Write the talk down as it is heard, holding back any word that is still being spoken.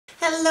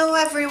Hello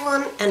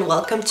everyone and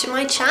welcome to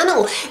my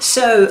channel.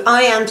 So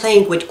I am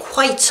playing with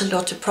quite a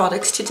lot of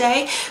products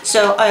today.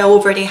 So I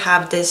already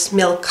have this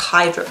Milk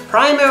Hydro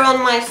Primer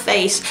on my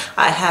face.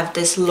 I have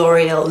this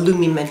L'Oreal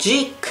Lumi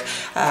Magique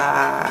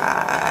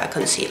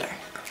concealer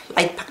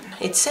light pen.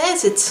 It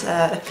says it's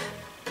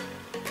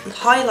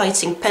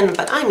highlighting pen,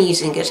 but I'm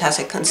using it as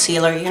a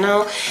concealer, you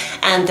know.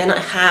 And then I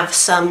have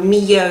some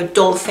Mio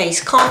Doll Face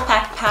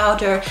Compact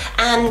Powder,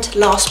 and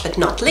last but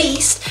not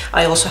least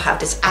I also have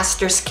this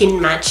Aster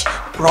Skin Match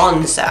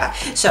Bronzer.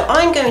 So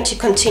I'm going to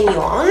continue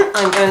on.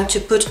 I'm going to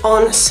put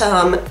on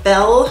some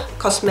Belle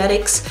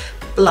Cosmetics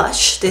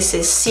blush. This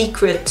is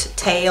Secret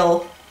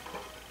Tail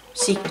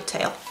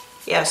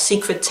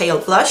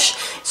blush,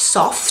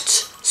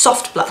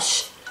 soft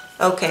blush.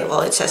 Okay, well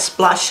it says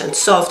blush and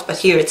soft, but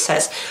here it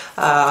says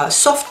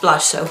soft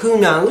blush, so who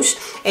knows.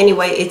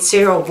 Anyway, it's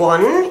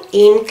 01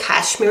 in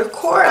Cashmere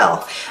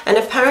Coral, and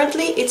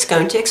apparently it's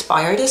going to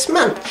expire this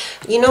month.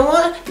 You know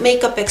what?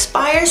 Makeup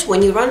expires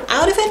when you run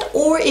out of it,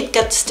 or it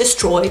gets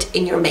destroyed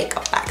in your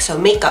makeup bag. So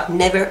makeup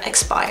never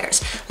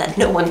expires. Let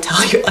no one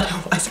tell you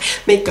otherwise.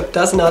 Makeup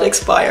does not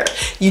expire.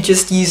 You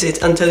just use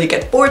it until you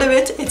get bored of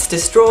it, it's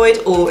destroyed,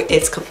 or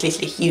it's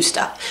completely used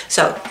up.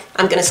 So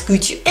I'm gonna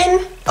scoot you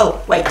in.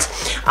 Oh, wait.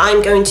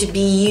 I'm going to be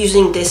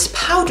using this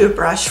powder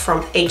brush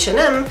from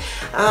H&M.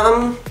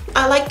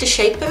 I like the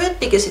shape of it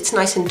because it's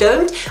nice and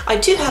domed. I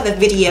do have a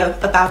video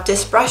about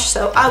this brush,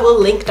 so I will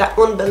link that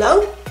one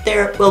below.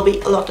 There will be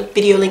a lot of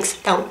video links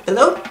down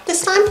below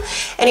this time.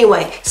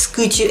 Anyway,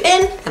 scoot you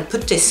in and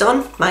put this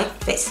on my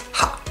face.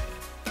 Ha!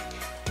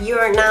 You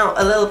are now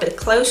a little bit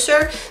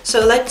closer,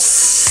 so let's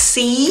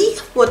see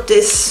what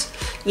this...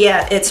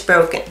 Yeah, it's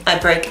broken. I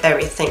break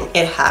everything.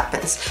 It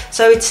happens.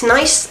 So it's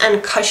nice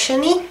and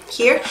cushiony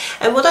here.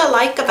 And what I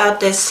like about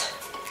this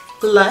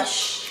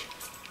blush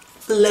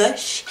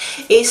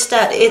is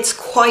that it's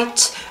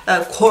quite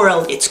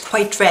coral. It's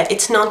quite red.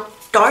 It's not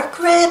dark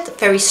red,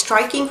 very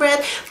striking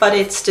red, but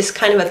it's this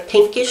kind of a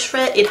pinkish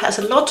red. It has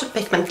a lot of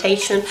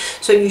pigmentation,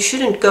 so you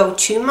shouldn't go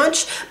too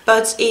much,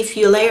 but if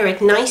you layer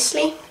it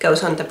nicely,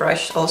 goes on the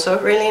brush also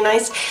really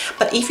nice,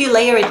 but if you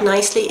layer it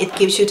nicely, it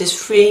gives you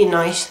this really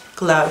nice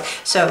glow.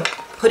 So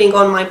putting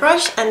on my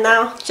brush, and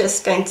now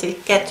just going to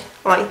get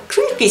my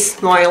creepy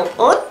smile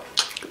on.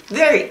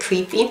 Very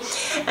creepy.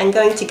 I'm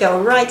going to go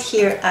right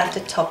here at the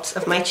tops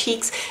of my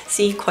cheeks.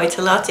 See, quite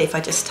a lot if I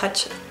just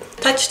touched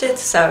it,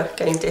 so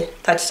going to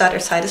touch the other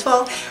side as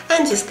well,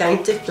 and just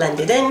going to blend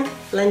it in,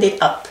 blend it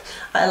up.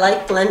 I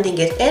like blending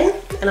it in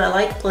and I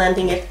like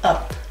blending it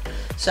up,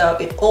 so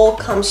it all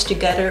comes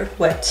together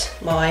with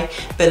my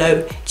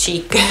below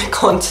cheek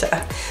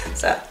contour.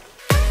 So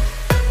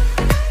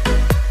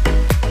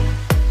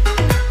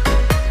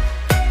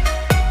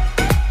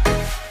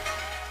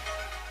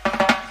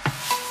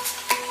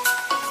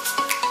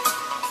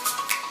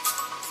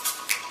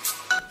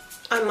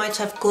I might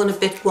have gone a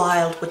bit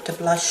wild with the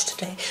blush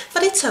today,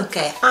 but it's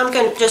okay. I'm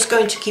just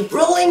going to keep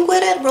rolling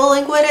with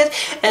it,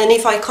 and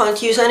if I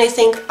can't use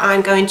anything,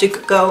 I'm going to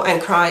go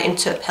and cry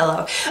into a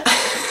pillow.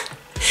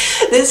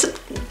 This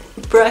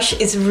brush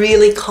is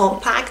really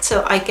compact,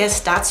 so I guess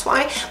that's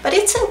why, but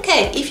it's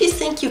okay. If you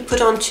think you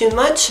put on too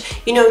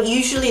much, you know,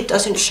 usually it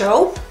doesn't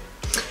show.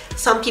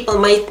 Some people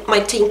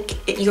might think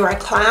you're a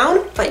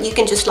clown, but you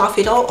can just laugh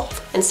it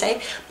off and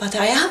say, but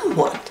I am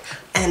one.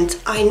 And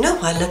I know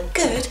I look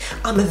good.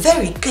 I'm a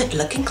very good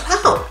looking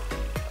clown.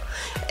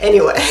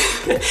 Anyway,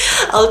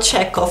 I'll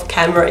check off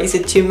camera. Is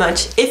it too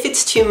much? If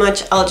it's too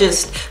much, I'll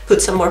just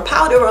put some more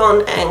powder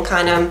on and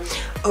kind of,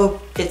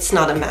 oh, it's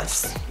not a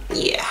mess.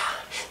 Yeah.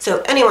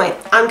 So anyway,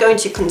 I'm going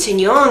to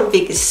continue on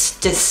because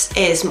this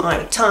is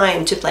my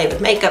time to play with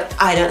makeup.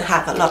 I don't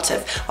have a lot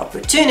of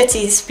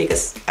opportunities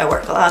because I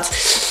work a lot.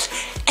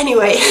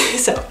 Anyway,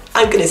 so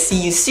I'm gonna see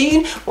you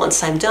soon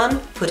once I'm done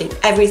putting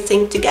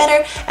everything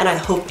together, and I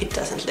hope it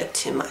doesn't look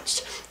too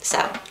much. So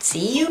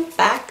see you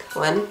back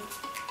when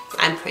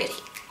I'm pretty.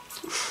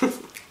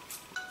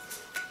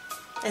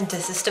 And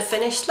this is the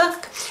finished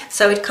look.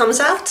 So it comes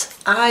out.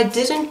 I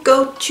didn't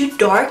go too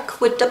dark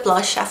with the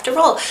blush after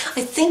all.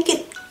 I think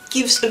it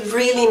gives a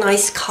really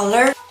nice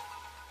color.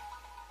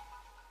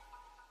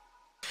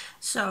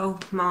 So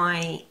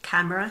my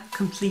camera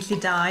completely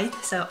died,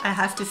 so I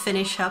have to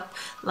finish up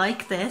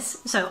like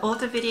this. So all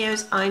the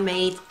videos I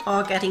made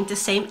are getting the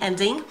same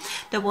ending.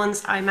 The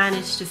ones I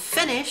managed to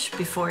finish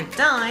before it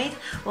died,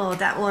 well,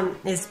 that one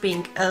is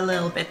being a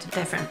little bit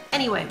different.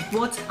 Anyway,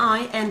 what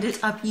I ended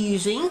up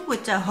using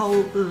with the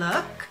whole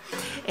look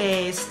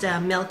is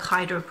the Milk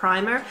Hydro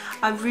Primer.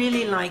 I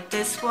really like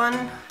this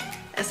one.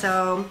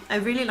 So I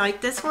really like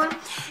this one.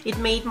 It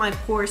made my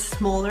pores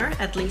smaller,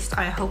 at least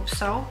I hope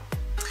so.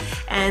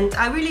 And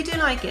I really do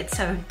like it,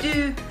 so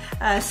do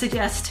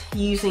suggest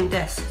using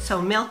this.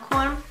 So milk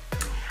one.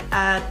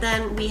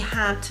 Then we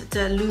had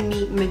the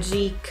Lumi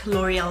Magique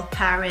L'Oreal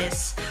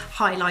Paris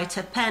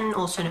highlighter pen,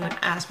 also known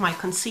as my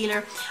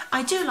concealer.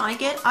 I do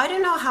like it. I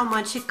don't know how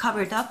much it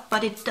covered up,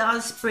 but it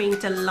does bring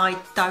the light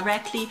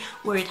directly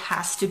where it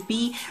has to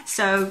be,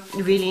 so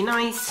really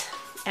nice.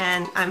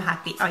 and I'm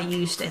happy I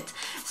used it.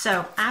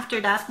 So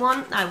after that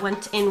one, I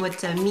went in with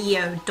the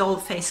Mio Doll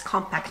Face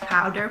Compact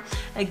Powder.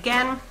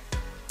 Again,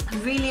 I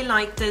really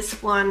like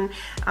this one.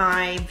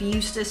 I've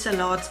used this a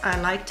lot. I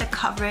like the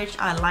coverage.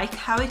 I like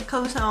how it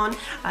goes on.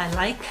 I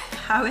like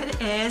how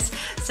it is.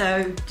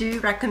 So do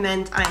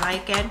recommend. I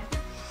like it.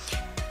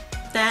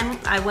 Then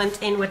I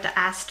went in with the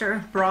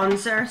Aster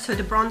bronzer. So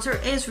the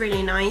bronzer is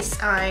really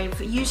nice. I've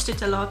used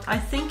it a lot. I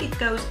think it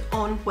goes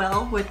on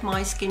well with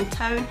my skin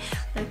tone.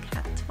 Look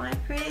at my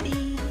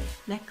pretty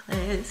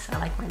necklace. I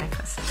like my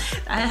necklace.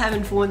 I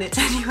haven't worn it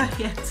anyway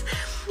yet.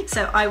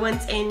 So I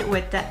went in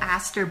with the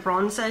Aster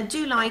bronzer. I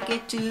do like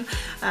it too.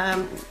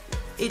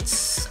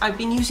 I've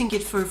been using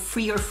it for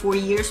 3 or 4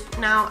 years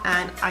now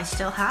and I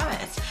still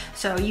have it.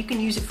 So you can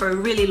use it for a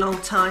really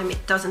long time.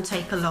 It doesn't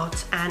take a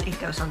lot and it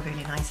goes on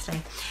really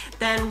nicely.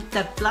 Then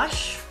the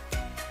blush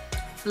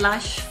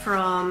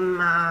from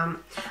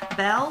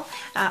Belle.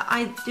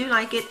 I do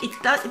like it.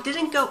 It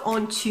didn't go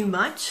on too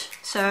much,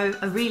 so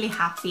I'm really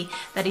happy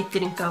that it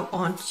didn't go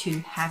on too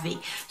heavy.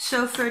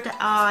 So for the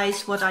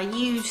eyes, what I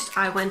used,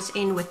 I went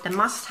in with the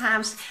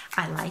Must-Haves.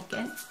 I like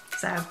it,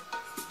 so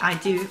I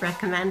do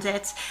recommend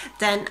it.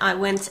 Then I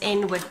went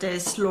in with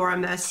this Laura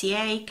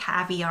Mercier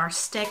Caviar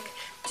Stick.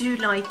 Do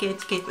like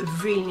it, gave a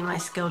really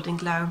nice golden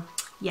glow.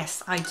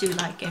 Yes, I do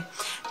like it.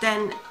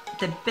 Then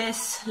the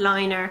Bis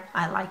liner,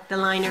 I like the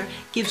liner.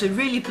 Gives a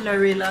really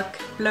blurry look,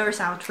 blurs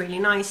out really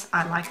nice.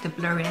 I like the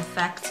blurry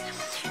effect.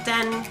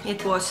 Then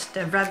it was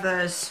the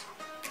Revers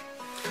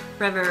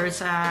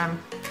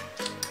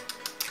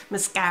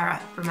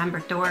mascara. Remember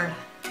Dora?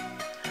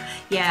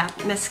 Yeah,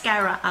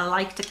 mascara. I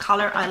like the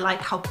color. I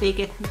like how big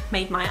it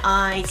made my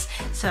eyes.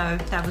 So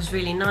that was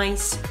really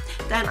nice.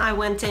 Then I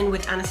went in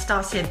with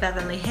Anastasia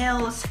Beverly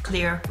Hills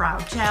Clear Brow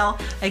Gel.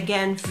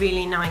 Again,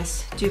 really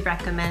nice. Do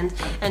recommend.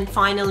 And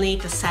finally,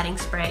 the setting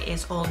spray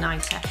is All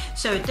Nighter.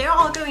 So there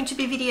are going to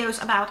be videos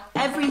about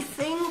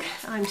everything.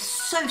 I'm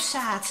so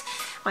sad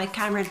my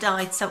camera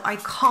died, so I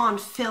can't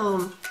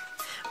film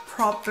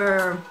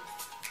proper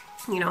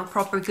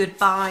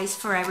goodbyes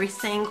for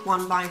everything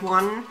one by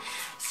one.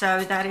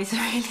 So that is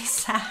really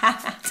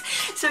sad.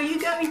 So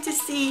you're going to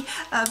see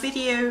a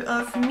video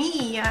of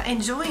me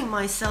enjoying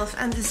myself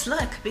and this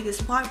look, because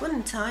why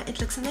wouldn't I? It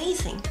looks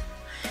amazing.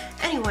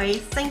 Anyway,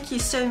 thank you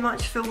so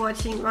much for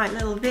watching my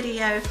little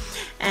video,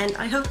 and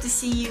I hope to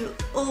see you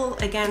all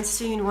again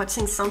soon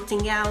watching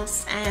something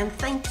else. And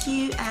thank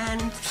you,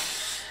 and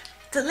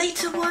the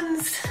later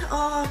ones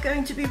are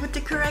going to be with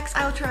the correct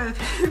outro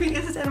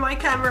because then my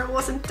camera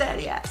wasn't there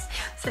yet.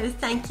 So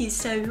thank you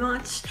so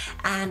much,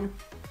 and